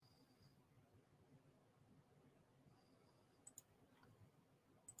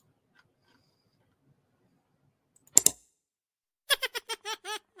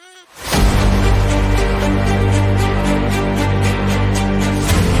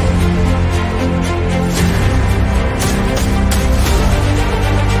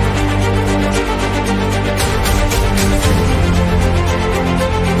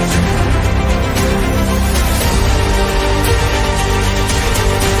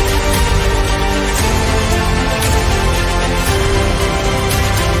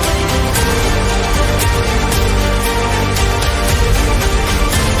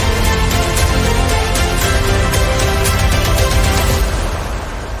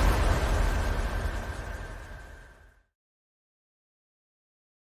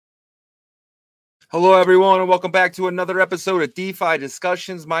Hello, everyone, and welcome back to another episode of DeFi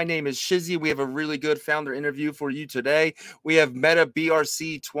Discussions. My name is Shizzy. We have a really good founder interview for you today. We have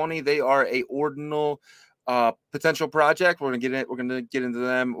Metabrc 20. They are a ordinal potential project. We're gonna get into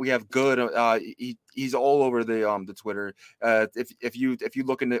them. We have Good. He's all over the Twitter. If you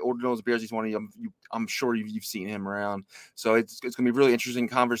look into ordinals BRC20, I'm sure you've seen him around. So it's gonna be a really interesting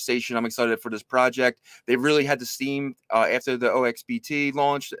conversation. I'm excited for this project. They really had the steam after the OXBT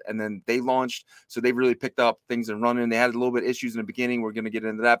launched, and then they launched. So they really picked up things and running. They had a little bit of issues in the beginning. We're gonna get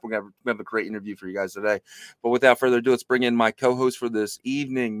into that. We're gonna have a great interview for you guys today. But without further ado, let's bring in my co-host for this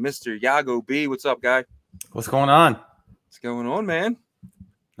evening, Mr. Yago B. What's up, guy? What's going on? What's going on, man?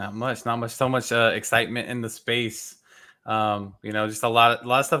 Not much. So much excitement in the space. Just a lot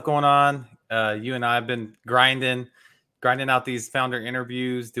of stuff going on. You and I have been grinding out these founder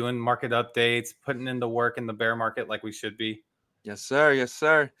interviews, doing market updates, putting in the work in the bear market like we should be. Yes, sir. Yes,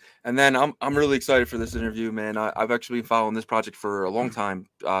 sir. And then I'm really excited for this interview, man. I've actually been following this project for a long time,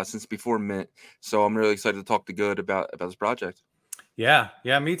 since before Mint. So I'm really excited to talk to Good about this project. Yeah,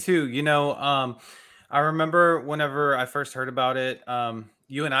 me too. I remember whenever I first heard about it,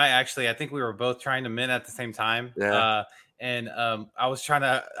 you and I think we were both trying to mint at the same time. Yeah. I was trying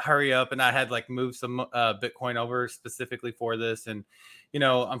to hurry up, and I had moved some Bitcoin over specifically for this. And,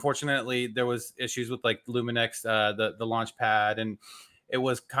 unfortunately there was issues with Luminex, the launch pad. And it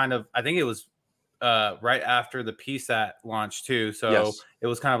was I think it was right after the PSAT launch too. So yes. It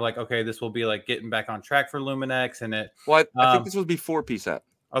was kind of okay, this will be getting back on track for Luminex. And I think this was before PSAT.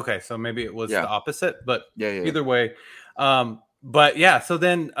 Okay, so maybe it was the opposite, but yeah. Either way. But yeah, so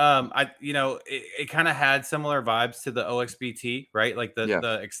then it kind of had similar vibes to the OXBT, right?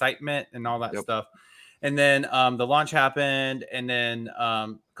 The excitement and all that stuff. And then the launch happened, and then a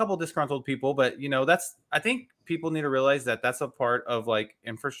couple disgruntled people, but I think people need to realize that that's a part of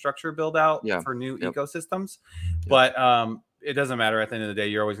infrastructure build out for new ecosystems. But it doesn't matter. At the end of the day,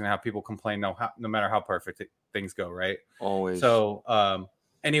 you're always going to have people complain no matter how perfect things go, right? Always. So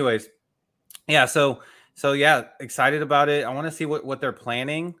anyways, yeah, so yeah, excited about it. I want to see what they're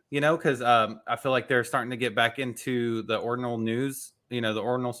planning, because I feel like they're starting to get back into the ordinal news, the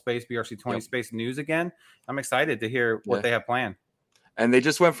ordinal space, BRC20 space news again. I'm excited to hear what they have planned. And they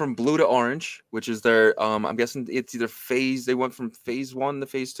just went from blue to orange, which is their I'm guessing it's either they went from phase 1 to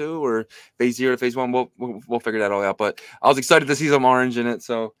phase 2 or phase 0 to phase 1. We'll figure that all out. But I was excited to see some orange in it.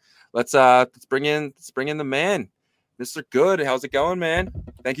 So let's bring in the man. Mr. Good, how's it going, man?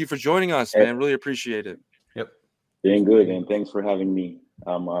 Thank you for joining us, man. Really appreciate it. Yep. Doing good, and thanks for having me.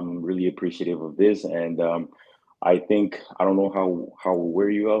 I'm really appreciative of this, and I think I don't know how aware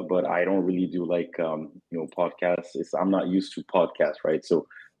you are, but I don't really do podcasts. I'm not used to podcasts, right? So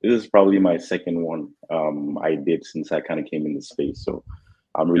this is probably my second one I did since I kind of came in the space. So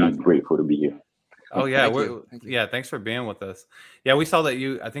I'm really grateful to be here. Oh yeah, Thank you. Thanks for being with us. Yeah, we saw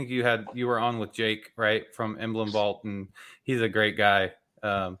that I think you were on with Jake, right, from Emblem Vault, and he's a great guy.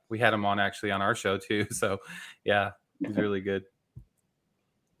 We had him on actually on our show too. So yeah, he's really good.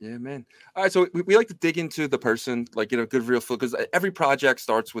 Yeah, man. All right, so we like to dig into the person, good real feel, because every project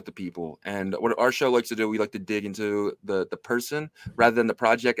starts with the people. And what our show likes to do, we like to dig into the person rather than the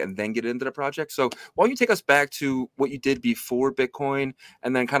project and then get into the project. So why don't you take us back to what you did before Bitcoin,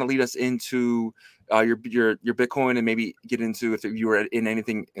 and then kind of lead us into your Bitcoin, and maybe get into if you were in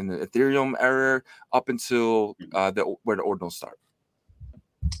anything in the Ethereum era up until where the ordinals start.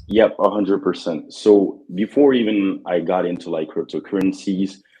 Yep, 100%. So before even I got into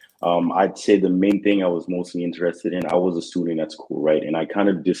cryptocurrencies, I'd say the main thing I was mostly interested in, I was a student at school, right? And I kind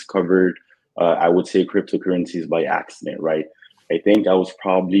of discovered, I would say, cryptocurrencies by accident, right? I think I was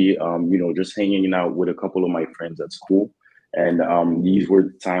probably, just hanging out with a couple of my friends at school. And these were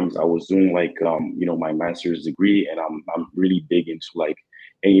the times I was doing my master's degree, and I'm really big into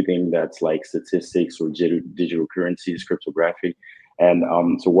anything that's statistics or digital currencies, cryptography. And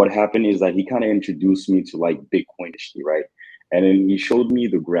so what happened is that he kind of introduced me to Bitcoin initially, right? And then he showed me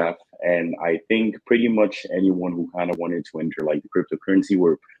the graph, and I think pretty much anyone who kind of wanted to enter the cryptocurrency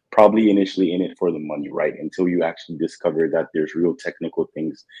were probably initially in it for the money, right? Until you actually discover that there's real technical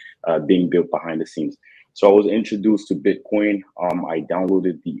things being built behind the scenes. So I was introduced to Bitcoin. I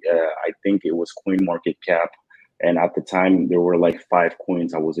downloaded I think it was CoinMarketCap. And at the time, there were 5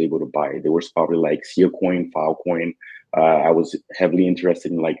 coins I was able to buy. There was probably Sia Coin, Filecoin. I was heavily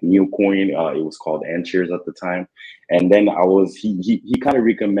interested in Neocoin. It was called Anshares at the time. And then he kind of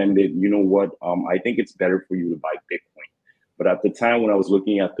recommended, I think it's better for you to buy Bitcoin. But at the time when I was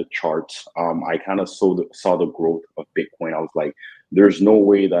looking at the charts, I kind of saw the growth of Bitcoin. I was like, there's no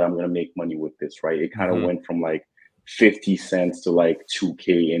way that I'm going to make money with this, right? It kind of went from 50 cents to like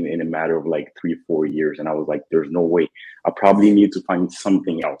 2K in a matter of like 3-4 years. And I was like, there's no way. I probably need to find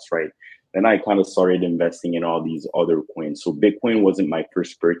something else, right? Then I kind of started investing in all these other coins. So Bitcoin wasn't my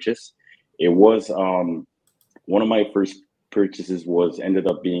first purchase. It was one of my first purchases was ended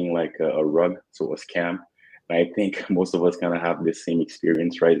up being like a rug, so it was scam. And I think most of us kind of have the same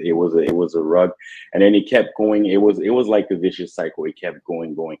experience, right? It was a rug, and then it kept going. It was like a vicious cycle. It kept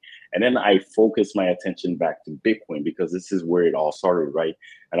going, and then I focused my attention back to Bitcoin because this is where it all started, right?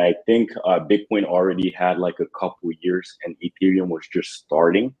 And I think Bitcoin already had like a couple years, and Ethereum was just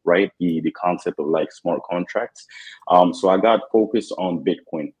starting, right? The concept of like smart contracts. So I got focused on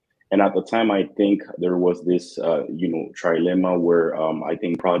Bitcoin. And at the time, I think there was this, trilemma where I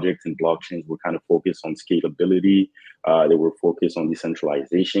think projects and blockchains were kind of focused on scalability. They were focused on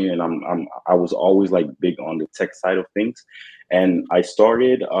decentralization, and I was always like big on the tech side of things. And I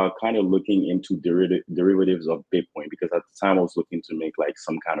started kind of looking into derivatives of Bitcoin because at the time I was looking to make like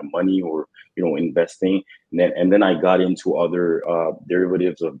some kind of money or investing. And then I got into other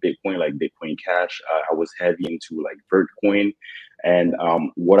derivatives of Bitcoin like Bitcoin Cash. I was heavy into like Vertcoin. And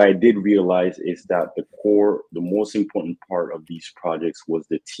what I did realize is that the most important part of these projects was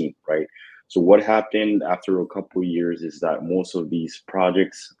the team, right? So what happened after a couple of years is that most of these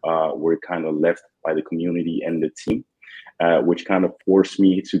projects were kind of left by the community and the team, which kind of forced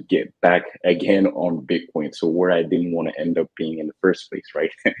me to get back again on Bitcoin. So where I didn't want to end up being in the first place,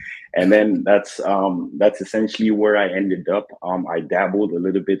 right? And then that's essentially where I ended up. I dabbled a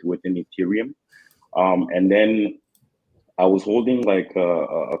little bit within Ethereum, and then I was holding like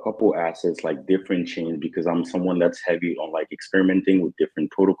a couple assets, like different chains, because I'm someone that's heavy on like experimenting with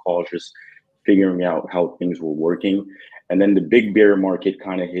different protocols, just figuring out how things were working. And then the big bear market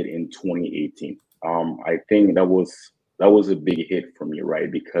kind of hit in 2018. I think that was a big hit for me,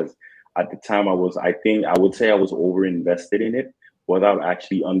 right? Because at the time I would say I was over invested in it without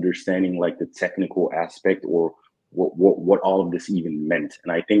actually understanding like the technical aspect or what all of this even meant.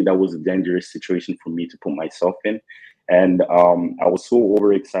 And I think that was a dangerous situation for me to put myself in. And I was so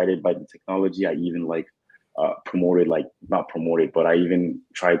overexcited by the technology. I even like promoted, like not promoted, but I even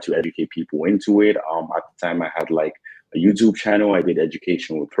tried to educate people into it. At the time, I had like a YouTube channel. I did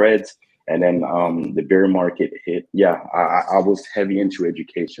educational threads, and then the bear market hit. Yeah, I was heavy into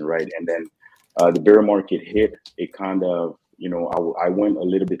education, right? And then the bear market hit. It kind of, I went a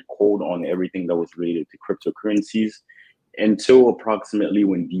little bit cold on everything that was related to cryptocurrencies until approximately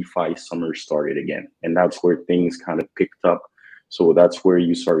when DeFi summer started again. And that's where things kind of picked up. So that's where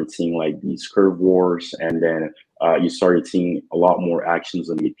you started seeing like these curve wars. And then you started seeing a lot more actions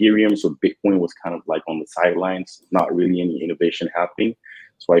on Ethereum. So Bitcoin was kind of like on the sidelines, not really any innovation happening.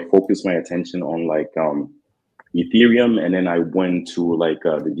 So I focused my attention on like Ethereum. And then I went to like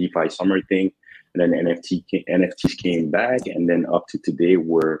the DeFi summer thing. And then NFTs came back. And then up to today,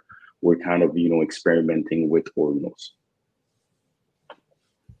 we're kind of, experimenting with ordinals.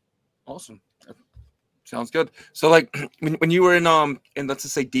 Awesome. Sounds good. So like when you were in let's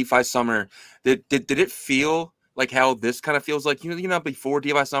just say DeFi summer, did it feel like how this kind of feels like, before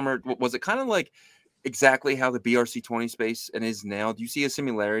DeFi summer? Was it kind of like exactly how the BRC20 space and is now? Do you see a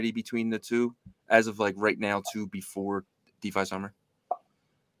similarity between the two as of like right now to before DeFi summer?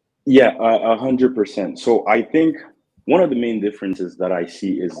 Yeah, 100%. So I think one of the main differences that I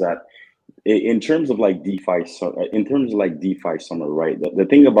see is that in terms of like DeFi summer, right? The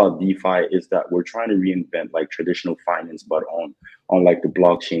thing about DeFi is that we're trying to reinvent like traditional finance, but on like the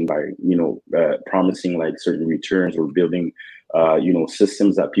blockchain by promising like certain returns or building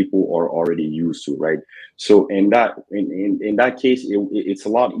systems that people are already used to, right? So in that case, it's a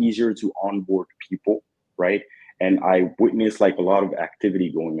lot easier to onboard people, right? And I witnessed like a lot of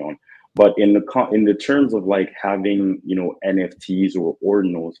activity going on. But in the terms of like having NFTs or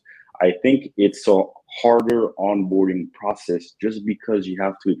ordinals, I think it's a harder onboarding process just because you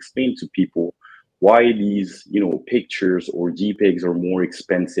have to explain to people why these pictures or JPEGs are more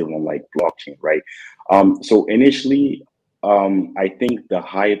expensive on like blockchain, right? So initially, I think the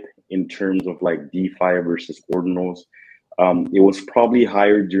hype in terms of like DeFi versus ordinals, it was probably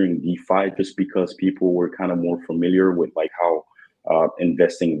higher during DeFi just because people were kind of more familiar with like how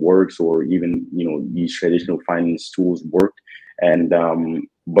investing works, or even these traditional finance tools worked. And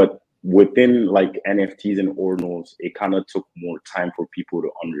but within like NFTs and ordinals, it kind of took more time for people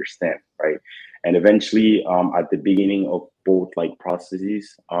to understand, right? And eventually, at the beginning of both like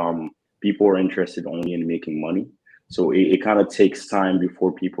processes, people are interested only in making money. So it kind of takes time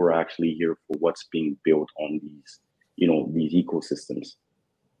before people are actually here for what's being built on these ecosystems.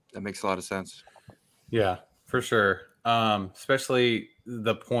 That makes a lot of sense. Yeah, for sure. Especially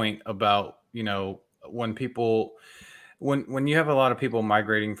the point about when people when you have a lot of people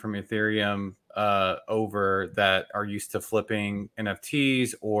migrating from Ethereum over that are used to flipping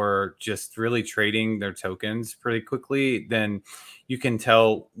NFTs or just really trading their tokens pretty quickly, then you can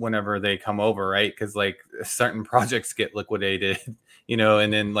tell whenever they come over, right? Because like certain projects get liquidated, you know,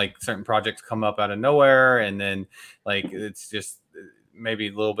 and then like certain projects come up out of nowhere, and then like it's just maybe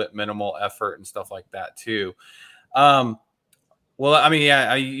a little bit minimal effort and stuff like that too. Well, I mean,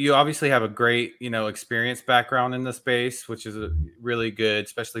 yeah, you obviously have a great, you know, experience background in the space, which is really good,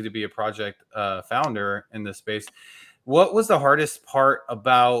 especially to be a project founder in this space. What was the hardest part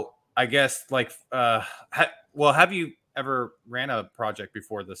about, I guess, like, have you ever ran a project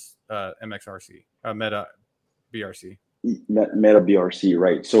before this MXRC, Meta BRC? Metabrc,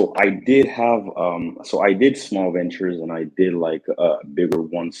 right? So I did have, so I did small ventures and I did like bigger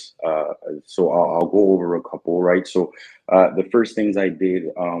ones. So I'll go over a couple, right? So the first things I did,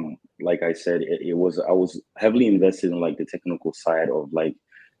 like I said, I was heavily invested in like the technical side of like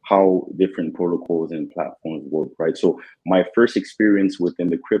how different protocols and platforms work, right? So my first experience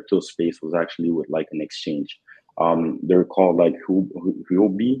within the crypto space was actually with like an exchange. They're called like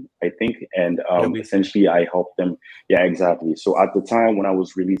Huobi, I think, and essentially I helped them. Yeah, exactly. So at the time when I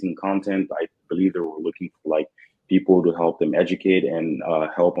was releasing content, I believe they were looking for like people to help them educate and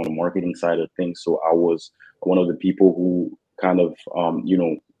help on the marketing side of things. So I was one of the people who kind of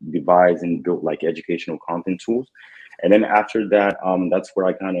devised and built like educational content tools. And then after that, that's where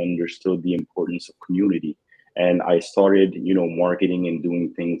I kind of understood the importance of community. And I started, marketing and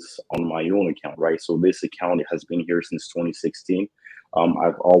doing things on my own account, right? So this account has been here since 2016.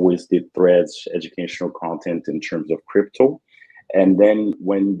 I've always did threads, educational content in terms of crypto. And then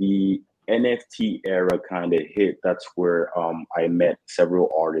when the NFT era kind of hit, that's where I met several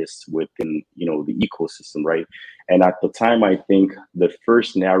artists within, the ecosystem, right? And at the time, I think the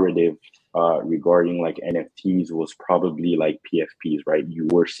first narrative regarding like NFTs was probably like PFPs, right? You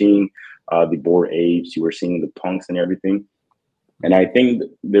were seeing the Bored Apes, you were seeing the punks and everything. And I think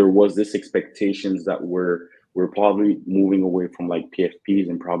there was this expectations that we're probably moving away from like PFPs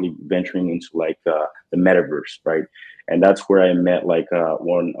and probably venturing into like the metaverse, right? And that's where I met like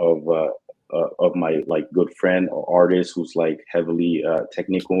one of my like good friend or artist who's like heavily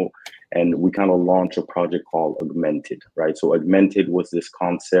technical, and we kind of launched a project called Augmented, right? So Augmented was this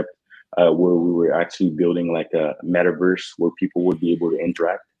concept where we were actually building like a metaverse where people would be able to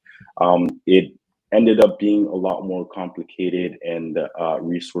interact. It ended up being a lot more complicated and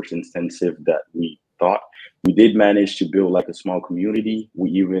resource intensive that we thought. We did manage to build like a small community.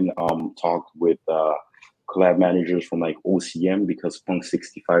 We even talked with collab managers from like OCM because Punk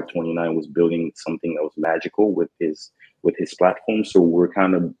 6529 was building something that was magical with his platform. So we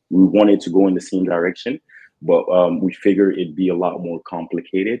wanted to go in the same direction, but we figured it'd be a lot more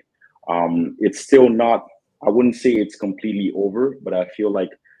complicated. It's still not, I wouldn't say it's completely over, but I feel like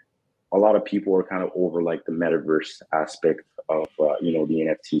a lot of people are kind of over like the metaverse aspect of the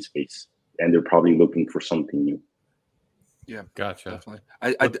NFT space, and they're probably looking for something new. Yeah, gotcha. Definitely.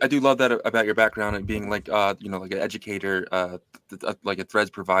 I do love that about your background and being like like an educator, like a threads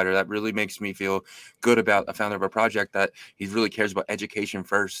provider. That really makes me feel good about a founder of a project that he really cares about education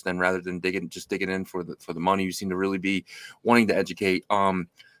first, and rather than digging in for the money. You seem to really be wanting to educate.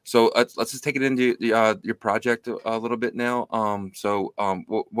 So let's just take it into your project a little bit now.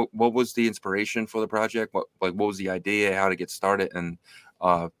 What was the inspiration for the project? What was the idea? How to get started? And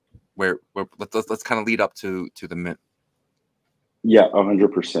let's kind of lead up to the mint. Yeah,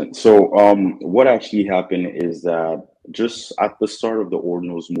 100%. So what actually happened is that just at the start of the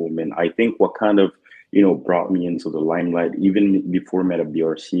Ordinals movement, I think what kind of brought me into the limelight even before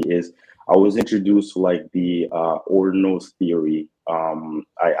Metabrc is I was introduced to like the Ordinals theory.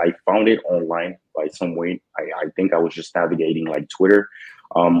 I found it online by some way. I think I was just navigating like Twitter.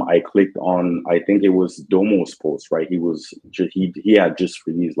 I clicked on, I think it was Domo's post, right? He had just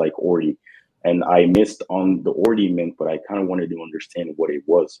released like Ordi, and I missed on the Ordi mint, but I kind of wanted to understand what it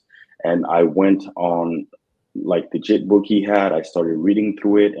was. And I went on like the JIT book he had. I started reading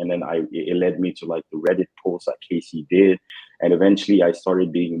through it, and then it led me to like the Reddit post that Casey did. And eventually I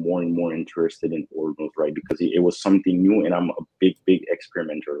started being more and more interested in Ordinals, right? Because it was something new, and I'm a big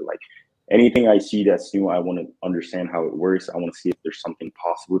experimenter. Like anything I see that's new, I want to understand how it works. I want to see if there's something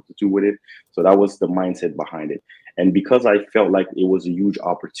possible to do with it. So that was the mindset behind it. And because I felt like it was a huge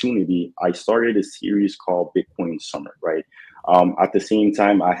opportunity, I started a series called Bitcoin Summer, right? At the same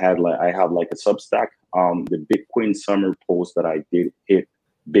time, I have like a Substack. The Bitcoin Summer post that I did hit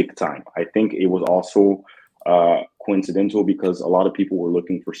big time. I think it was also coincidental because a lot of people were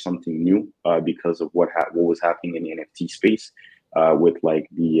looking for something new because of what was happening in the NFT space with like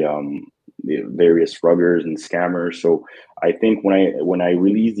the the various ruggers and scammers. So I think when I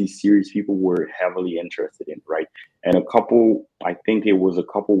released these series, people were heavily interested in, right? And I think it was a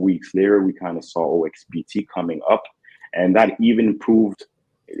couple weeks later, we kind of saw OXBT coming up, and that even proved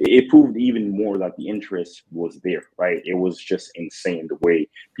even more that the interest was there, right? It was just insane the way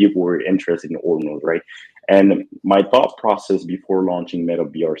people were interested in ordinals, right? And my thought process before launching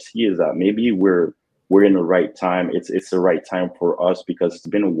Metabrc is that maybe we're in the right time. It's the right time for us because it's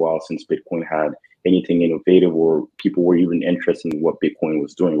been a while since Bitcoin had anything innovative or people were even interested in what Bitcoin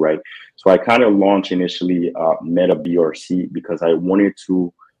was doing, right? So I kind of launched initially Metabrc because I wanted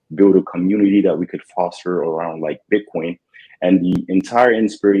to build a community that we could foster around like Bitcoin. And the entire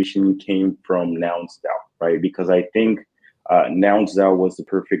inspiration came from Nouns DAO, right? Because I think Nouns DAO was the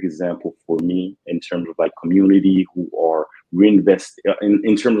perfect example for me in terms of like community who are reinvest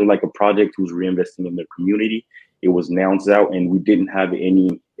in terms of like a project who's reinvesting in their community. It was Nouns DAO, and we didn't have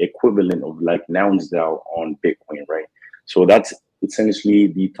any equivalent of like Nouns DAO on Bitcoin, right? So that's essentially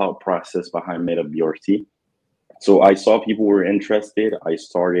the thought process behind Metabrc. So I saw people were interested. I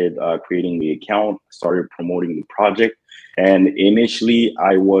started creating the account, started promoting the project. And initially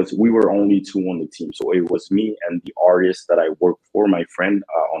we were only two on the team. So it was me and the artist that I worked for, my friend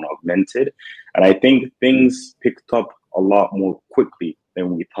on Augmented. And I think things picked up a lot more quickly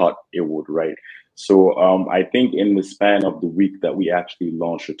than we thought it would, right? So I think in the span of the week that we actually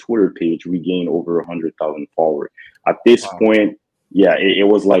launched a Twitter page, we gained over 100,000 followers. At this point, yeah, it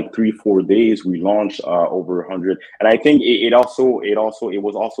was like 3-4 days. We launched over 100, and I think it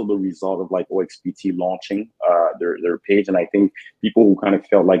was also the result of like OXBT launching their page, and I think people who kind of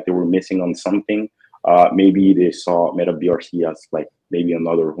felt like they were missing on something, maybe they saw Metabrc as like maybe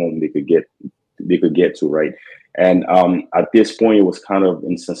another home they could get to, right? And at this point, it was kind of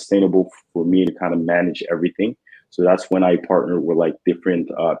unsustainable for me to kind of manage everything. So that's when I partnered with like different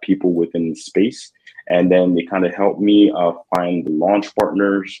people within the space. And then they kind of helped me find the launch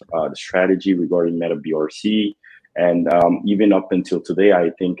partners, the strategy regarding Metabrc. And even up until today, I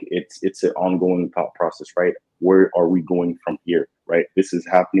think it's an ongoing thought process, right? Where are we going from here, right? This is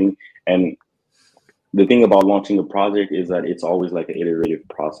happening. And the thing about launching a project is that it's always like an iterative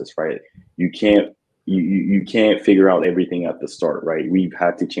process, right? You can't figure out everything at the start, right? We've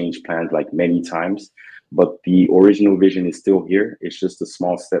had to change plans like many times, but the original vision is still here. It's just the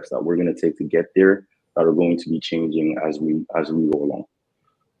small steps that we're going to take to get there that are going to be changing as we go along.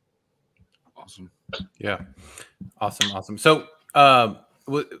 Awesome. Yeah. Awesome. So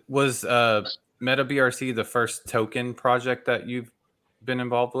was Metabrc the first token project that you've been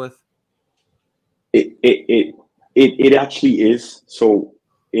involved with? It actually is. So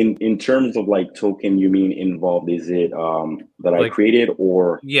in terms of like token, you mean involved? Is it that I created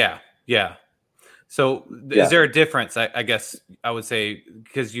or? Yeah. So is there a difference? I guess I would say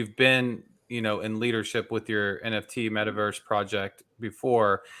because you've been, in leadership with your NFT Metaverse project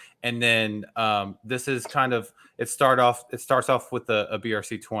before, and then this is kind of it starts off with a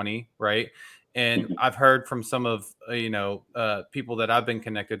BRC20, right? And I've heard from some of people that I've been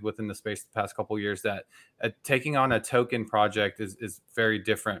connected with in the space the past couple of years that taking on a token project is very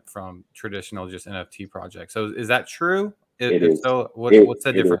different from traditional just NFT projects. So is that true? If so, what's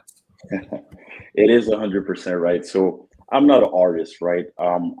the difference? It is 100% right. So I'm not an artist, right?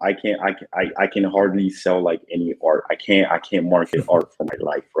 I can hardly sell like any art. I can't market art for my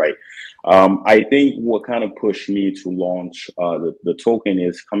life, right? I think what kind of pushed me to launch the token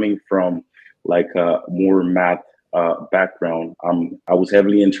is coming from like a more math background. I was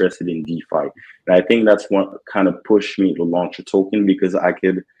heavily interested in DeFi, and I think that's what kind of pushed me to launch a token because I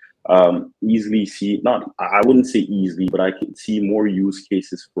could easily see, I wouldn't say easily, but I could see more use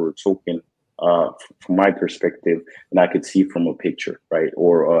cases for a token from my perspective than I could see from a picture, right?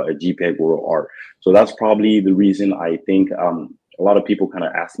 Or a JPEG or art. So that's probably the reason I think a lot of people kind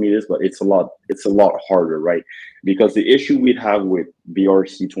of ask me this, but it's a lot harder, right? Because the issue we'd have with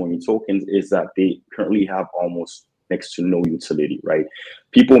BRC20 tokens is that they currently have almost next to no utility, right?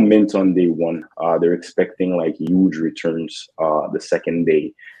 People mint on day one. They're expecting like huge returns the second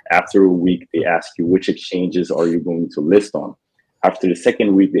day. After a week, they ask you which exchanges are you going to list on. After the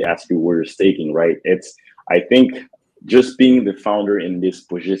second week, they ask you where you're staking, right? I think just being the founder in this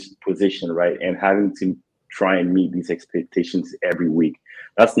position, right, and having to try and meet these expectations every week,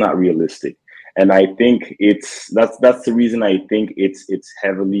 that's not realistic. And I think that's the reason I think it's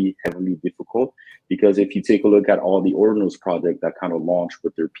heavily difficult, because if you take a look at all the Ordinals project that kind of launched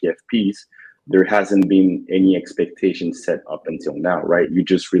with their PFPs, there hasn't been any expectations set up until now, right? You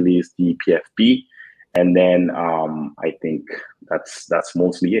just released the PFP, and then I think that's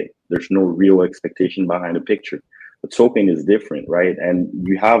mostly it. There's no real expectation behind the picture. a token is different, right? And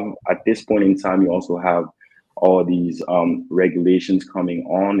you have, at this point in time, you also have all these regulations coming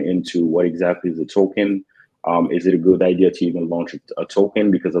on into what exactly is a token. Is it a good idea to even launch a token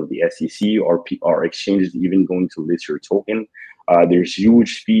because of the SEC, or are exchanges even going to list your token? There's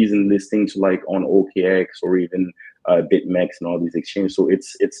huge fees in listing to like on OKX or even BitMEX and all these exchanges. So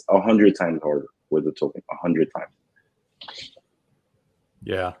it's 100 times harder with a token, 100 times.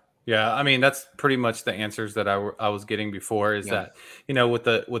 Yeah. Yeah, I mean that's pretty much the answers that I was getting before. Is that, you know, with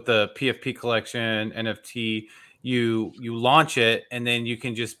the PFP collection NFT, you launch it and then you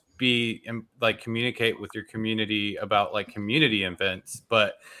can just be like communicate with your community about like community events.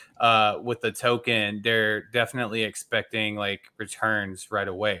 But with the token, they're definitely expecting like returns right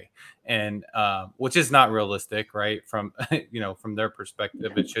away, and which is not realistic, right? From you know, from their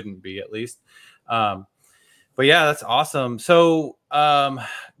perspective, it shouldn't be, at least. But yeah, that's awesome. So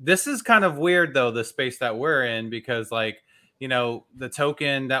this is kind of weird though, the space that we're in, because like, you know, the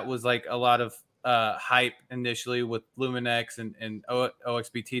token, that was like a lot of hype initially with Luminex, and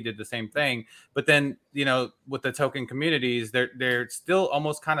OXBT did the same thing. But then, you know, with the token communities, they're still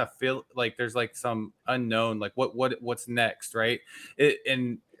almost kind of feel like there's like some unknown, like what's next, right?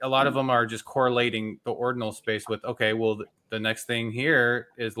 And a lot of them are just correlating the ordinal space with, okay, well, the next thing here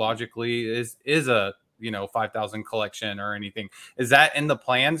is logically is a, you know, 5,000 collection or anything. Is that in the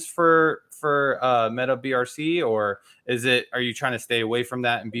plans for Metabrc, or are you trying to stay away from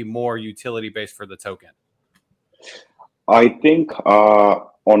that and be more utility based for the token? I think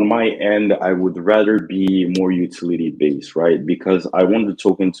on my end, I would rather be more utility based, right? Because I want the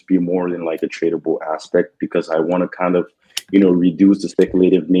token to be more than like a tradable aspect, because I want to kind of, you know, reduce the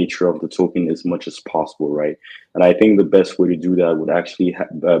speculative nature of the token as much as possible, right? And I think the best way to do that would actually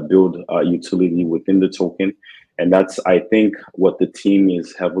build utility within the token. And that's, I think, what the team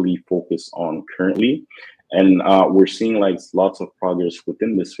is heavily focused on currently. And we're seeing like lots of progress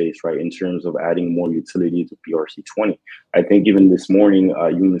within this space, right, in terms of adding more utility to BRC20. I think even this morning,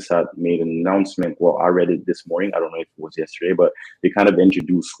 Unisat made an announcement. Well, I read it this morning. I don't know if it was yesterday, but they kind of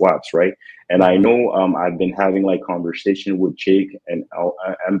introduced swaps, right? And I know I've been having like conversation with Jake and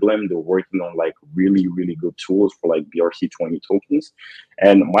Emblem. They're working on like really, really good tools for like BRC20 tokens.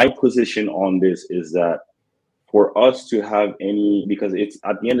 And my position on this is that for us to have any, because it's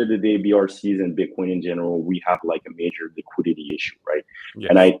at the end of the day, BRCs and Bitcoin in general, we have like a major liquidity issue, right? Yes.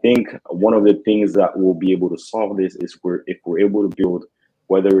 And I think one of the things that we'll be able to solve this is if we're able to build,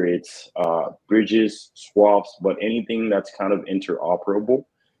 whether it's bridges, swaps, but anything that's kind of interoperable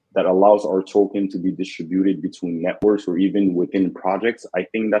that allows our token to be distributed between networks or even within projects, I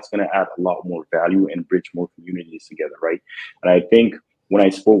think that's going to add a lot more value and bridge more communities together, right? And I think when I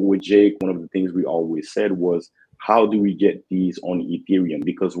spoke with Jake, one of the things we always said was, how do we get these on Ethereum?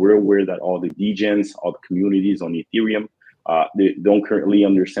 Because we're aware that all the degens, all the communities on Ethereum, they don't currently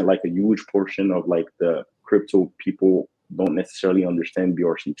understand, like a huge portion of like the crypto people don't necessarily understand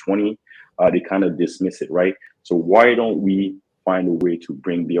BRC20. They kind of dismiss it, right? So why don't we find a way to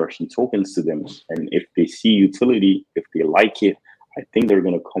bring BRC tokens to them? And if they see utility, if they like it, I think they're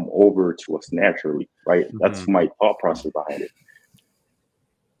going to come over to us naturally, right? Mm-hmm. That's my thought process behind it.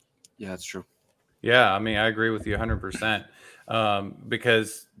 Yeah, that's true. Yeah, I mean, I agree with you 100%.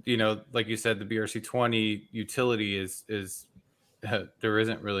 Because, you know, like you said, the BRC20 utility is there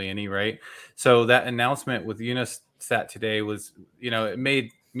isn't really any, right? So that announcement with Unisat today was, you know, it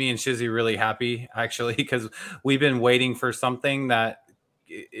made me and Shizzy really happy, actually, because we've been waiting for something that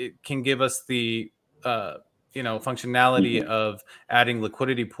it can give us the you know, functionality of adding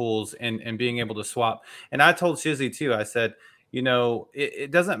liquidity pools and being able to swap. And I told Shizzy too, I said, you know,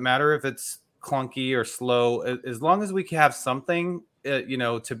 it doesn't matter if it's clunky or slow, as long as we can have something, you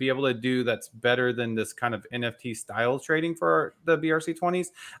know, to be able to do that's better than this kind of NFT style trading for the BRC20s.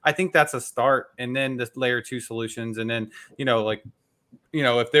 I think that's a start. And then the layer 2 solutions. And then, you know, like, you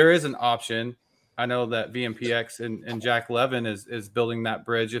know, if there is an option, I know that VMPX and Jack Levin is building that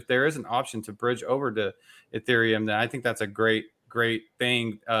bridge. If there is an option to bridge over to Ethereum, then I think that's a great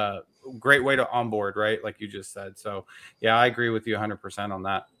thing. Great way to onboard, right? Like you just said. So yeah, I agree with you 100% on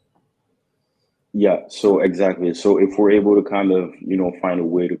that. Yeah, so exactly. So if we're able to kind of, you know, find a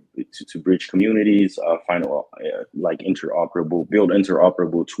way to bridge communities, find like build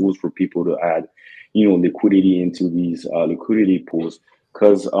interoperable tools for people to add, you know, liquidity into these liquidity pools.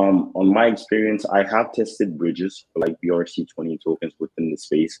 Because on my experience, I have tested bridges like BRC20 tokens within the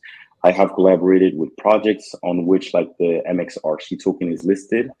space. I have collaborated with projects on which like the MXRC token is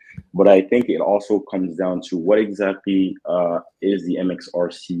listed, but I think it also comes down to what exactly is the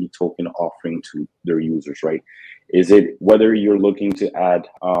MXRC token offering to their users, right? Is it whether you're looking to add,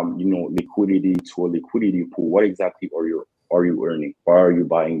 liquidity to a liquidity pool? What exactly are you earning? Why are you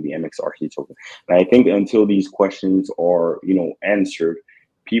buying the MXRC token? And I think until these questions are, answered,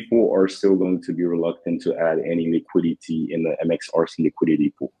 people are still going to be reluctant to add any liquidity in the MXRC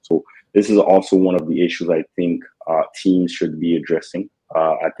liquidity pool. So this is also one of the issues I think teams should be addressing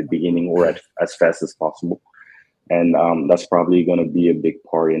at the beginning or as fast as possible. And that's probably going to be a big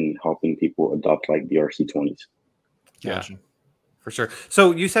part in helping people adopt like BRC20s. Yeah, for sure.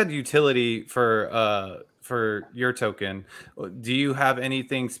 So you said utility for your token. Do you have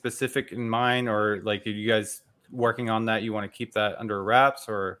anything specific in mind, or like, are you guys working on that? You want to keep that under wraps,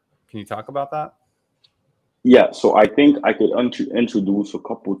 or can you talk about that? Yeah, so I think I could introduce a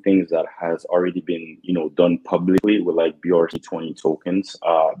couple of things that has already been, done publicly with like BRC20 tokens.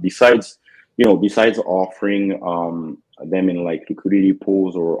 Besides offering them in like liquidity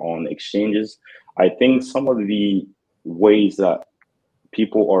pools or on exchanges, I think some of the ways that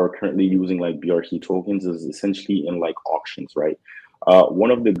people are currently using like BRC tokens is essentially in like auctions, right?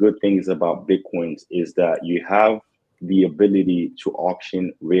 One of the good things about Bitcoins is that you have the ability to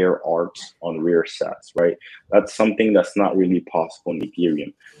auction rare arts on rare sats, right? That's something that's not really possible in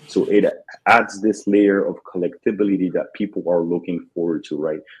Ethereum. So it adds this layer of collectability that people are looking forward to,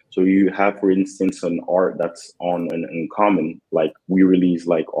 right? So you have, for instance, an art that's on an uncommon, like we release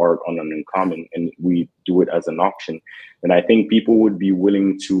like art on an uncommon and we do it as an auction. And I think people would be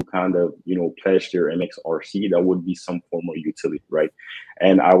willing to kind of, pledge their MXRC. That would be some form of utility, right?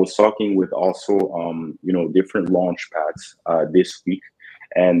 And I was talking with also, different launch pads this week.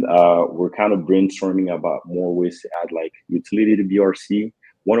 And we're kind of brainstorming about more ways to add like utility to BRC.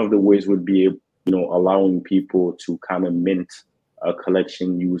 One of the ways would be, allowing people to kind of mint a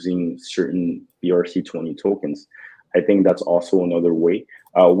collection using certain BRC20 tokens. I think that's also another way.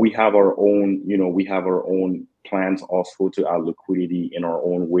 We have our own plans also to add liquidity in our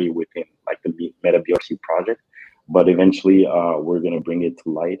own way within like the Metabrc project. But eventually we're going to bring it to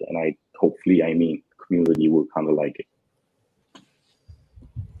light, and community will kind of like it.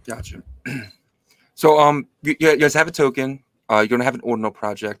 Gotcha. So you guys have a token. You're going to have an ordinal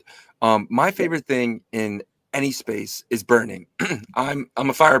project. My favorite thing in any space is burning. I'm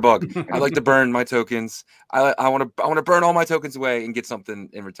a firebug. I like to burn my tokens. I want to burn all my tokens away and get something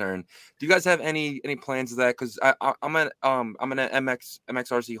in return. Do you guys have any plans of that? Because I'm an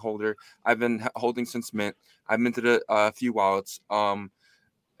MXRC holder. I've been holding since mint. I've minted a few wallets.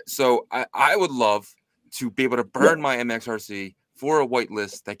 So I would love to be able to burn my MXRC for a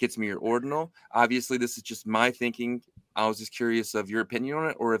whitelist that gets me your ordinal. Obviously, this is just my thinking. I was just curious of your opinion on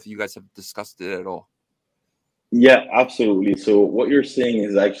it, or if you guys have discussed it at all. Yeah, absolutely. So what you're saying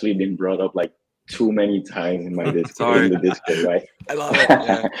has actually been brought up like too many times in my Discord, in the Discord, right? I love it.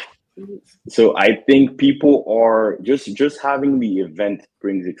 Yeah. So I think people are just having the event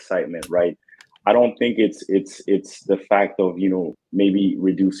brings excitement, right? I don't think it's the fact of, maybe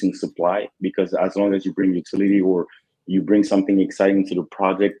reducing supply, because as long as you bring utility or you bring something exciting to the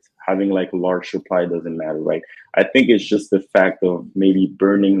project, having like a large supply doesn't matter, right? I think it's just the fact of maybe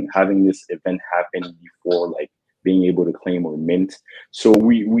having this event happen before like being able to claim or mint. So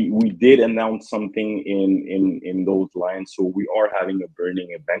we did announce something in those lines. So we are having a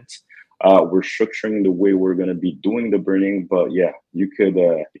burning event. We're structuring the way we're going to be doing the burning, but yeah, you could,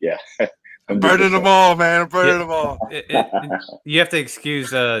 I'm burning them all, man. I'm burning them all. You have to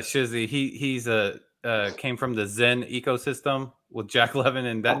excuse Shizzy. He's came from the Zen ecosystem with Jack Levin,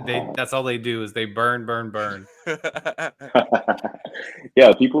 and that's all they do is they burn.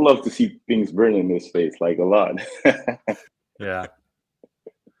 Yeah, people love to see things burn in this space, like a lot. Yeah.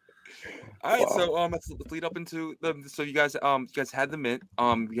 All right, so let's lead up into so you guys had the mint.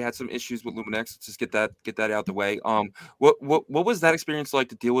 You had some issues with Luminex. Let's just get that out the way. What was that experience like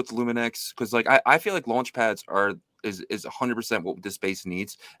to deal with Luminex? Because like I feel like launch pads is 100% what this space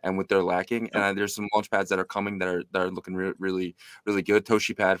needs and what they're lacking. And there's some launch pads that are coming that are looking really good.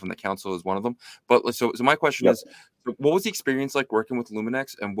 Toshi Pad from the council is one of them. But so my question is, what was the experience like working with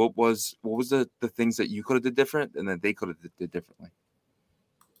Luminex, and what was the things that you could have did different and that they could have did differently?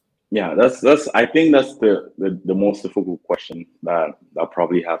 Yeah, that's I think that's the most difficult question that I'll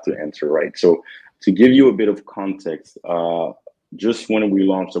probably have to answer, right? So to give you a bit of context, just when we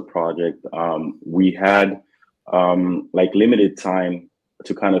launched the project, we had like limited time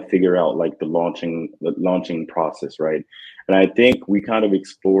to kind of figure out like the launching process, right? And I think we kind of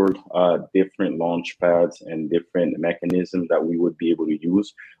explored different launch pads and different mechanisms that we would be able to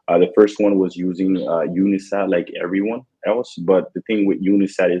use. The first one was using Unisat like everyone else, but the thing with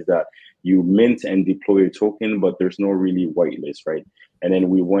Unisat is that you mint and deploy a token, but there's no really whitelist, right? And then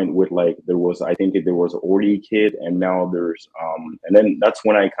we went with like there was OrdiKit, and now there's and then that's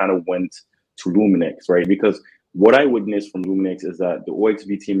when I kind of went to Luminex, right? Because what I witnessed from Luminex is that the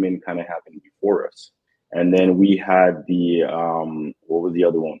OXBT mint kind of happened before us, and then we had the what was the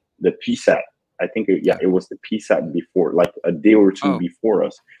other one? The PSAT. I think it was the PSAT before, like a day or two before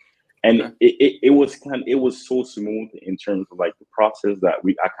us. And it was so smooth in terms of like the process that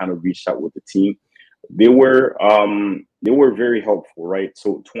I kind of reached out with the team. They were very helpful, right?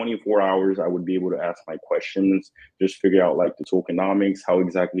 So 24 hours, I would be able to ask my questions, just figure out like the tokenomics, how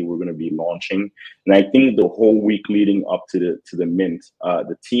exactly we're going to be launching. And I think the whole week leading up to the mint,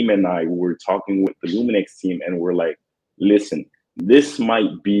 the team and I were talking with the Luminex team, and we're like, listen, this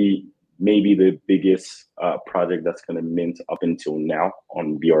might be maybe the biggest project that's going to mint up until now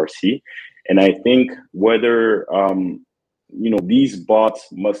on BRC. And I think whether these bots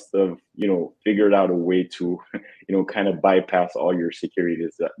must have figured out a way to kind of bypass all your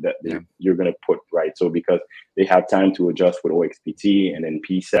securities that you're going to put, right? So because they have time to adjust with OXBT and then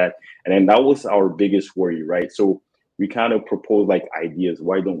PSAT, and then that was our biggest worry, right? So we kind of proposed like ideas.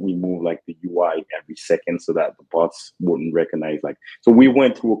 Why don't we move like the UI every second so that the bots wouldn't recognize like, so we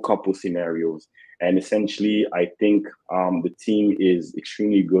went through a couple scenarios, and essentially I think the team is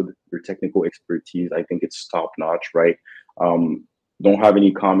extremely good. Their technical expertise, I think it's top notch, right? Don't have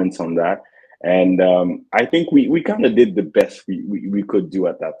any comments on that. And I think we kind of did the best we could do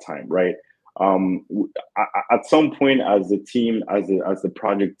at that time, right? At some point as the team, as the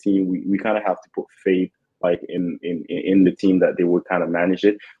project team, we kind of have to put faith like in the team that they would kind of manage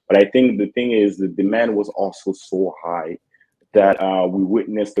it. But I think the thing is the demand was also so high that we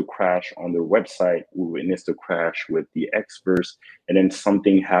witnessed the crash on their website. We witnessed the crash with the Xverse, and then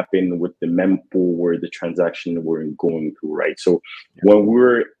something happened with the mempool where the transaction weren't going through, right? So when we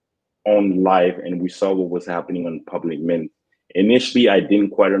were on live and we saw what was happening on public mint, initially I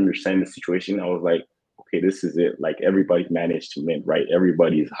didn't quite understand the situation. I was like, okay, this is it. Like everybody's managed to mint, right?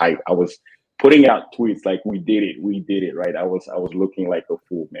 Everybody's hyped. I was putting out tweets like, we did it, right? I was looking like a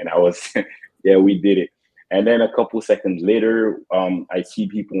fool, man. I was, yeah, we did it. And then a couple seconds later, I see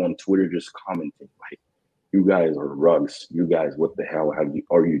people on Twitter just commenting like, "You guys are rugs. You guys, what the hell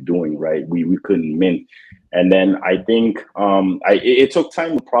are you doing?" Right? We couldn't mint. And then I think it took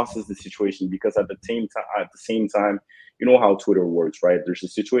time to process the situation, because at the same time, you know how Twitter works, right? There's a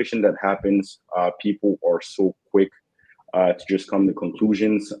situation that happens. People are so quick to just come to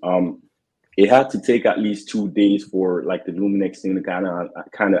conclusions. It had to take at least 2 days for like the Luminex thing to kind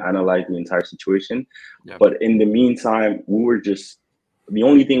of analyze the entire situation. Yep. But in the meantime, we were just, the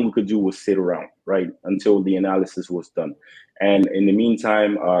only thing we could do was sit around, right, until the analysis was done. And in the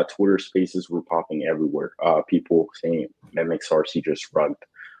meantime, Twitter spaces were popping everywhere. People saying MXRC just rugged.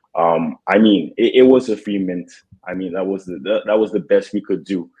 I mean, it was a free mint. I mean, that was the best we could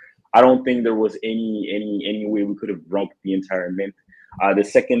do. I don't think there was any way we could have rugged the entire mint. The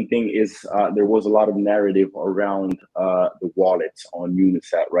second thing is there was a lot of narrative around the wallets on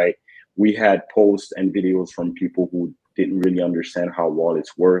Unisat, right? We had posts and videos from people who didn't really understand how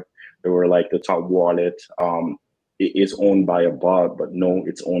wallets work. They were like, the top wallet is owned by a bot, but no,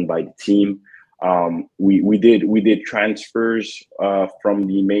 it's owned by the team. We did transfers from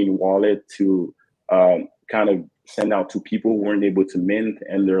the main wallet to kind of send out to people who weren't able to mint,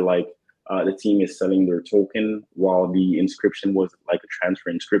 and they're like, the team is selling their token while the inscription was like a transfer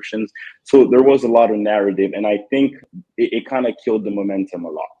inscriptions. So there was a lot of narrative, and I think it kind of killed the momentum a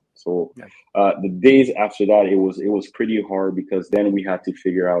lot. So the days after that, it was pretty hard, because then we had to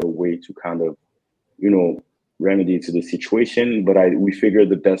figure out a way to kind of, remedy to the situation. But we figured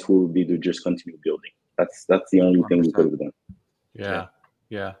the best way would be to just continue building. That's the only 100%. Thing we could have done.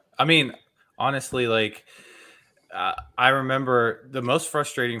 Yeah. I mean, honestly, like, I remember the most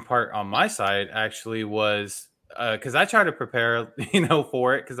frustrating part on my side actually was because I tried to prepare,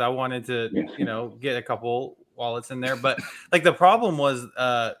 for it, because I wanted to, get a couple wallets in there. But like the problem was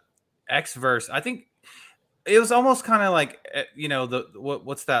Xverse. I think it was almost kind of like,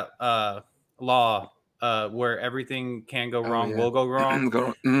 what's that law where everything can go wrong, will go wrong.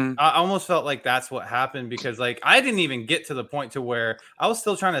 I almost felt like that's what happened, because like I didn't even get to the point to where I was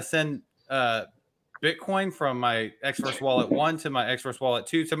still trying to send Bitcoin from my Xverse wallet 1 to my Xverse wallet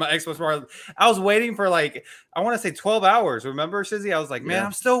 2 to my Xverse wallet. I was waiting for like, I want to say 12 hours. Remember, Shizzy? I was like, man,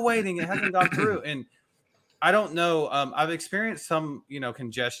 I'm still waiting. It hasn't gone through. And I don't know. I've experienced some,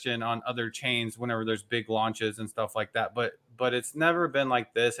 congestion on other chains whenever there's big launches and stuff like that. But it's never been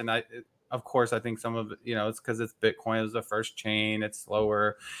like this. And of course, I think some of it, it's because it's Bitcoin. It was the first chain. It's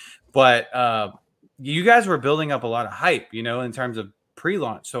slower. But you guys were building up a lot of hype, in terms of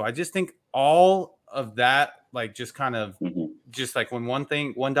pre-launch. So I just think all of that, like, just kind of just like when one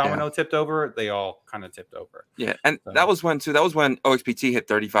domino tipped over, they all kind of tipped over. Yeah. And that was when OXPT hit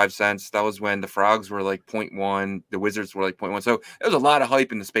 35 cents. That was when the frogs were like 0.1, the wizards were like 0.1. So there was a lot of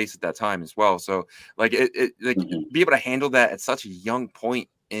hype in the space at that time as well. So like be able to handle that at such a young point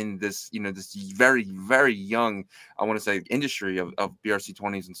in this, this very, very young, I want to say, industry of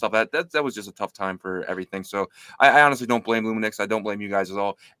BRC20s and stuff. That was just a tough time for everything. So I honestly don't blame Luminix. I don't blame you guys at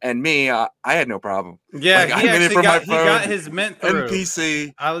all. And me, I had no problem. Yeah, he got his mint through. And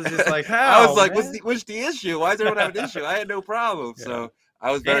PC. I was just like, I was like, what's the issue? Why does everyone have an issue? I had no problem. Yeah. So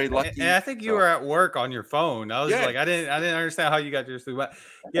I was very lucky. And I think you were at work on your phone. I was like, I didn't understand how you got yours through. But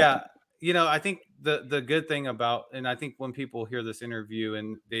yeah, I think the good thing about, and I think when people hear this interview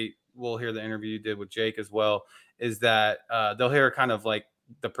and they will hear the interview you did with Jake as well, is that they'll hear kind of like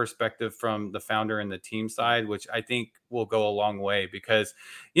the perspective from the founder and the team side, which I think will go a long way because,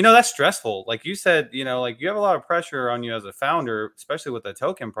 that's stressful. Like you said, like you have a lot of pressure on you as a founder, especially with the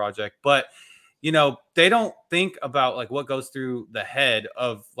token project, but they don't think about like what goes through the head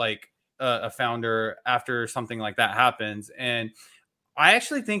of like a founder after something like that happens. And I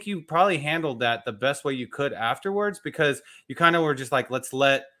actually think you probably handled that the best way you could afterwards, because you kind of were just like, let's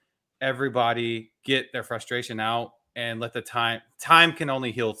let everybody get their frustration out and let the time can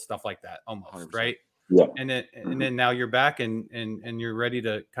only heal stuff like that almost. 100%. Right. Yeah. And then now you're back and you're ready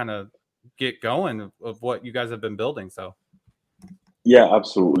to kind of get going of what you guys have been building. So. Yeah,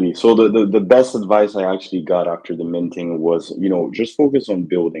 absolutely. So the best advice I actually got after the minting was, just focus on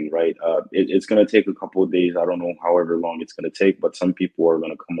building, right? It's going to take a couple of days. I don't know however long it's going to take, but some people are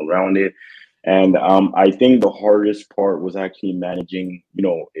going to come around it. And I think the hardest part was actually managing,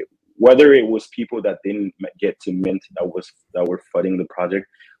 whether it was people that didn't get to mint that were funding the project,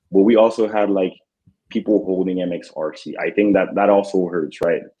 but we also had like people holding MXRC. I think that also hurts,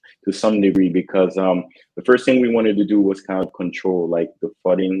 right? To some degree, because the first thing we wanted to do was kind of control like the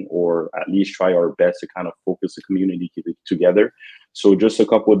funding, or at least try our best to kind of focus the community together. So just a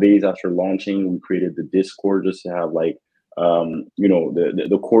couple of days after launching, we created the Discord just to have like,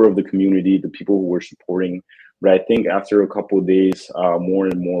 the core of the community, the people who were supporting. But I think after a couple of days, more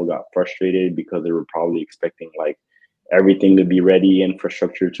and more got frustrated because they were probably expecting like everything to be ready,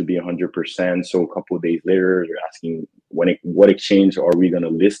 infrastructure to be 100%. So a couple of days later, they're asking what exchange are we going to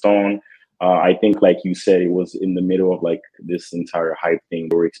list on? I think, like you said, it was in the middle of like this entire hype thing.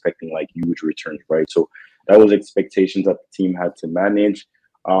 They were expecting like huge returns, right? So that was expectations that the team had to manage.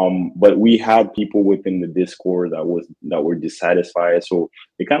 But we had people within the Discord that were dissatisfied. So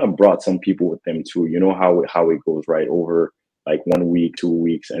they kind of brought some people with them too. You know how it goes, right? Over like 1 week, 2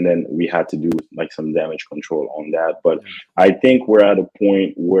 weeks, and then we had to do like some damage control on that. But I think we're at a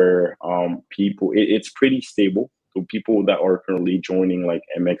point where people, it's pretty stable. So people that are currently joining like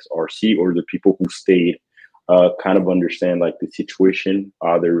MXRC, or the people who stayed, kind of understand like the situation.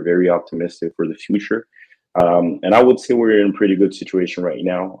 They're very optimistic for the future. And I would say we're in a pretty good situation right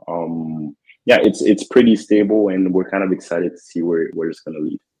now. It's pretty stable, and we're kind of excited to see where it's going to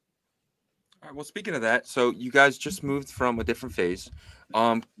lead. All right, well, speaking of that, so you guys just moved from a different phase.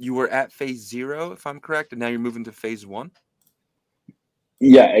 You were at phase 0, if I'm correct, and now you're moving to phase 1.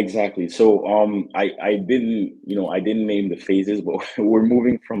 Yeah, exactly. So I didn't name the phases, but we're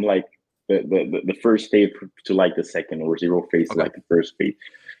moving from like the first phase to like the second, or 0 phase to like the first phase.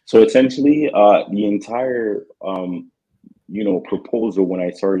 So essentially, the entire proposal when I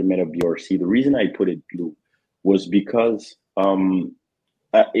started Metabrc, the reason I put it blue was because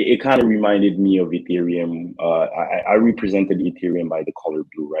it kind of reminded me of Ethereum. I represented Ethereum by the color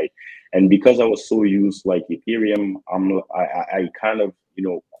blue, right? And because I was so used like Ethereum, I kind of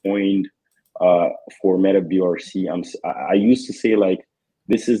coined for Metabrc. I used to say like,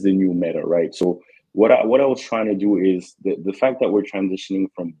 this is the new meta, right? So what I was trying to do is the fact that we're transitioning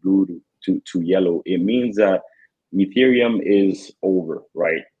from blue to yellow, it means that Ethereum is over,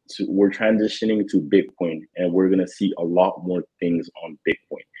 right? So we're transitioning to Bitcoin, and we're gonna see a lot more things on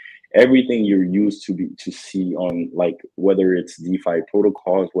Bitcoin. Everything you're used to see on, like, whether it's DeFi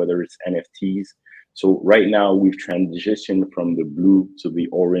protocols, whether it's NFTs. So right now we've transitioned from the blue to the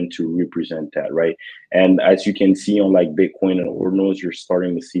orange to represent that, right? And as you can see on like Bitcoin and Ordinals, you're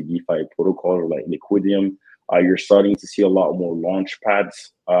starting to see DeFi protocols like Liquidium. You're starting to see a lot more launch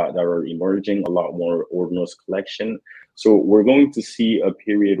pads that are emerging, a lot more Ordinals collection. So we're going to see a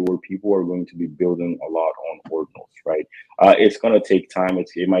period where people are going to be building a lot on ordinals, right? It's going to take time.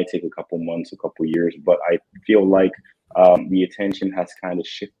 It might take a couple months, a couple years, but I feel like the attention has kind of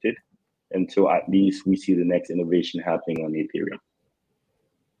shifted until at least we see the next innovation happening on Ethereum.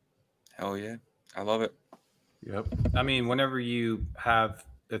 Hell yeah. I love it. Yep. I mean, whenever you have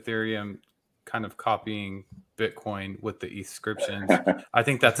Ethereum kind of copying Bitcoin with the inscriptions, I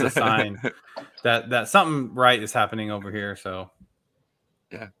think that's a sign that something right is happening over here. So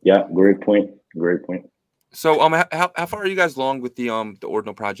yeah, great point. So how far are you guys along with the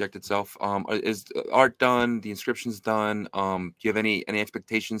ordinal project itself? Is art done, the inscriptions done? Do you have any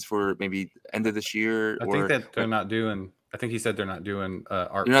expectations for maybe end of this year? I think that they're not doing. I think he said they're not doing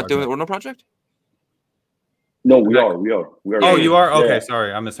art. You're not doing the ordinal project? No, we are. Oh, you are? Okay,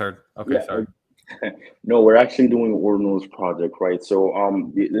 sorry, I misheard. Okay, sorry. No, we're actually doing ordinals project, right? So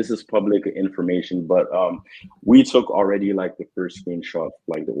this is public information, but we took already like the first screenshot,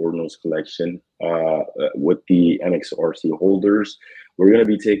 like the ordinals collection with the MXRC holders. We're going to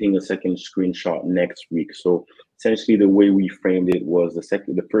be taking a second screenshot next week. So essentially the way we framed it was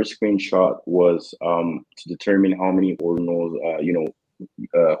the first screenshot was to determine how many ordinals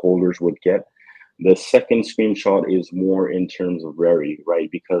holders would get. The second screenshot is more in terms of rarity, right?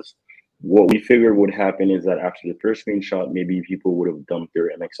 Because what we figured would happen is that after the first screenshot, maybe people would have dumped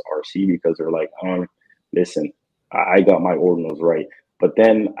their MXRC because they're like, listen, I got my ordinals right. But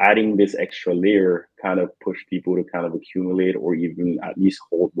then adding this extra layer kind of pushed people to kind of accumulate or even at least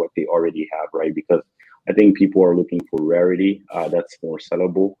hold what they already have, right? Because I think people are looking for rarity that's more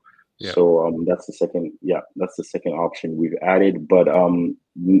sellable. Yeah. So that's the second option we've added. But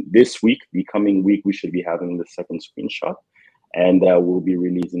this week, the coming week, we should be having the second screenshot, and we'll be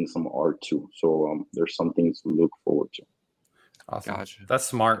releasing some art too. So there's some things to look forward to. Awesome. Gotcha. That's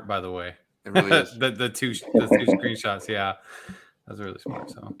smart, by the way. It really is. the two screenshots, yeah. That's really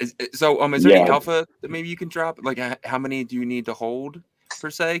smart. Is there any alpha that maybe you can drop? Like, how many do you need to hold per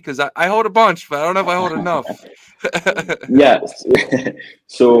se? Because I hold a bunch, but I don't know if I hold enough. Yes.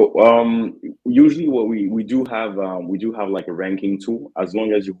 So usually what we do have like a ranking tool. As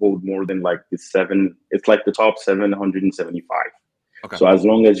long as you hold more than like it's like the top 775. Okay. So as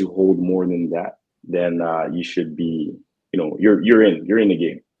long as you hold more than that, then you should be, you're in the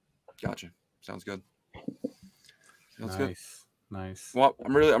game. Gotcha. Sounds good. Sounds good. Nice. Well,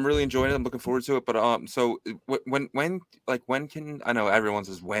 I'm really enjoying it. I'm looking forward to it. But so when can, I know everyone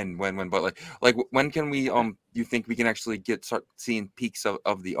says when, but like when can we you think we can actually start seeing peaks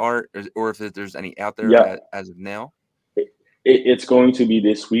of the art, or if there's any out there as of now? It's going to be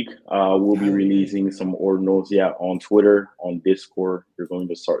this week. We'll be releasing some ordinals on Twitter, on Discord. You're going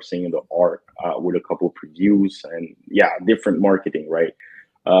to start seeing the art with a couple of previews and different marketing, right?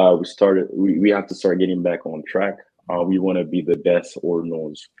 We have to start getting back on track. We want to be the best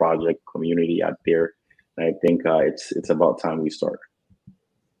ordinals project community out there. And I think it's about time we start.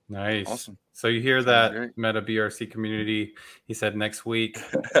 Nice. Awesome. So you hear that, Metabrc community? He said next week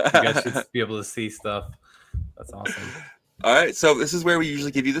you guys should be able to see stuff. That's awesome. All right, so this is where we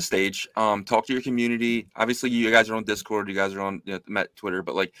usually give you the stage. Talk to your community. Obviously, you guys are on Discord. You guys are on Twitter.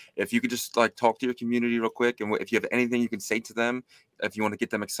 But if you could just talk to your community real quick, and if you have anything you can say to them, if you want to get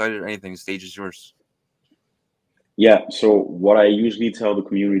them excited or anything, the stage is yours. Yeah. So what I usually tell the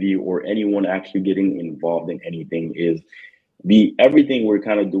community or anyone actually getting involved in anything is everything we're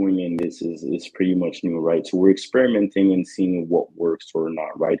kind of doing in this is pretty much new, right? So we're experimenting and seeing what works or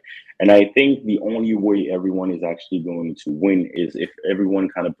not, right? And I think the only way everyone is actually going to win is if everyone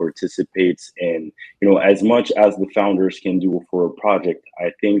kind of participates in, as much as the founders can do for a project.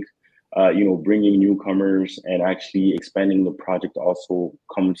 I think, bringing newcomers and actually expanding the project also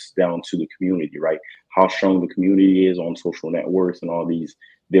comes down to the community, right? How strong the community is on social networks and all these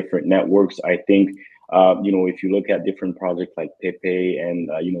different networks. I think, if you look at different projects like Pepe and,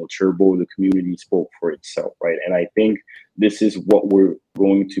 Turbo, the community spoke for itself, right? And I think this is what we're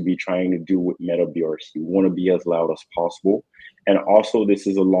going to be trying to do with Metabrc. We want to be as loud as possible. And also, this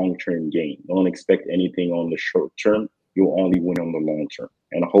is a long-term game. Don't expect anything on the short term. You'll only win on the long term.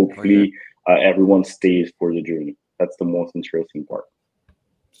 And hopefully everyone stays for the journey. That's the most interesting part.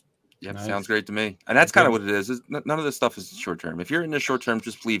 Yeah, nice. Sounds great to me. And that's kind of what it is. None of this stuff is short term. If you're in the short term,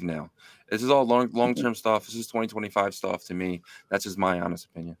 just leave now. This is all long term stuff. This is 2025 stuff to me. That's just my honest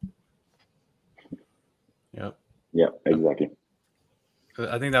opinion. Yep. Yeah, exactly.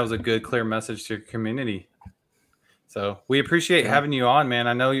 I think that was a good, clear message to your community. So we appreciate having you on, man.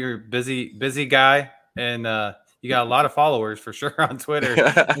 I know you're a busy guy, and you got a lot of followers for sure on Twitter.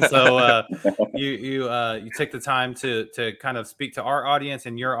 And so you take the time to kind of speak to our audience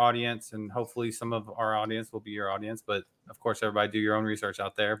and your audience, and hopefully some of our audience will be your audience. But of course, everybody do your own research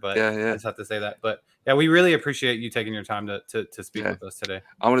out there. But I just have to say that. But yeah, we really appreciate you taking your time to speak with us today.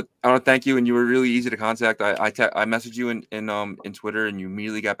 I want to thank you, and you were really easy to contact. I messaged you in Twitter, and you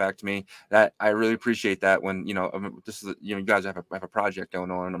immediately got back to me. That I really appreciate that. When this is you guys have a project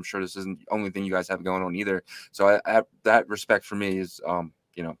going on, and I'm sure this isn't the only thing you guys have going on either. So I that respect for me is I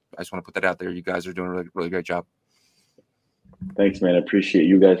just want to put that out there. You guys are doing a really, really great job. Thanks, man. I appreciate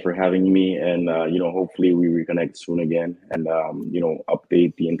you guys for having me, and hopefully we reconnect soon again, and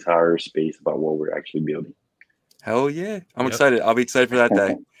update the entire space about what we're actually building. Hell yeah, I'm excited. I'll be excited for that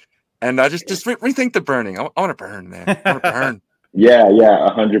day. And I just rethink the burning. I want to burn, man. I want to burn. Yeah,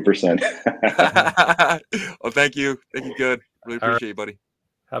 100%. Well, thank you. Good. Really appreciate you, buddy.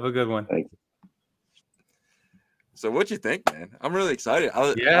 Have a good one. Thanks. So what'd you think, man? I'm really excited.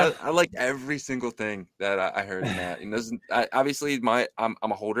 I like every single thing that I heard in that. And obviously I'm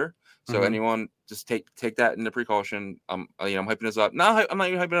a holder, so anyone just take that into precaution. I'm hyping this up. No, I'm not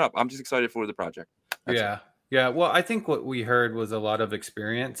even hyping it up. I'm just excited for the project. That's Yeah. Well, I think what we heard was a lot of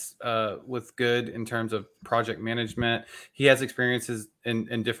experience with Good in terms of project management. He has experiences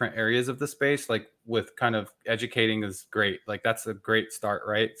in different areas of the space, like with kind of educating is great. Like that's a great start,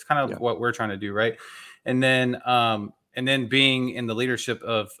 right? It's kind of what we're trying to do, right? And then being in the leadership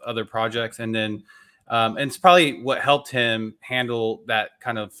of other projects, and then and it's probably what helped him handle that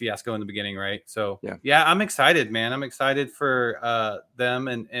kind of fiasco in the beginning, right? So yeah, I'm excited, man. I'm excited for them,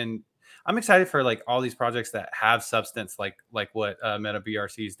 and I'm excited for like all these projects that have substance, like what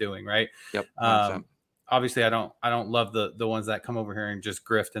Metabrc is doing, right? Yep. Obviously, I don't love the ones that come over here and just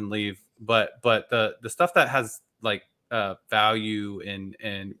grift and leave, but the stuff that has like value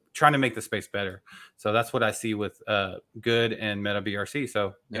and trying to make the space better. So that's what I see with Good and Metabrc.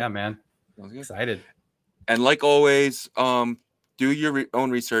 So yeah, man, excited. And like always, do your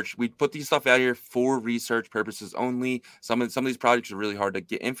own research. We put these stuff out here for research purposes only. Some of these projects are really hard to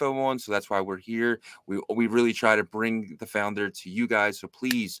get info on, so that's why we're here. We really try to bring the founder to you guys. So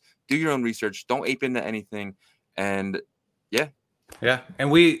please do your own research. Don't ape into anything. And yeah. And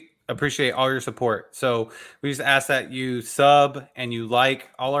we appreciate all your support. So we just ask that you sub and you like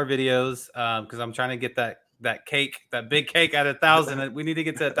all our videos, because I'm trying to get that cake, that big cake at 1,000. We need to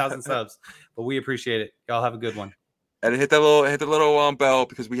get to 1,000 subs, but we appreciate it. Y'all have a good one. And hit the little bell,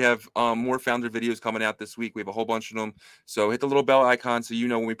 because we have more founder videos coming out this week. We have a whole bunch of them. So hit the little bell icon so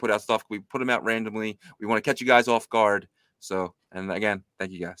when we put out stuff. We put them out randomly. We want to catch you guys off guard. So, and again,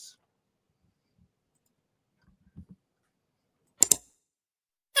 thank you guys.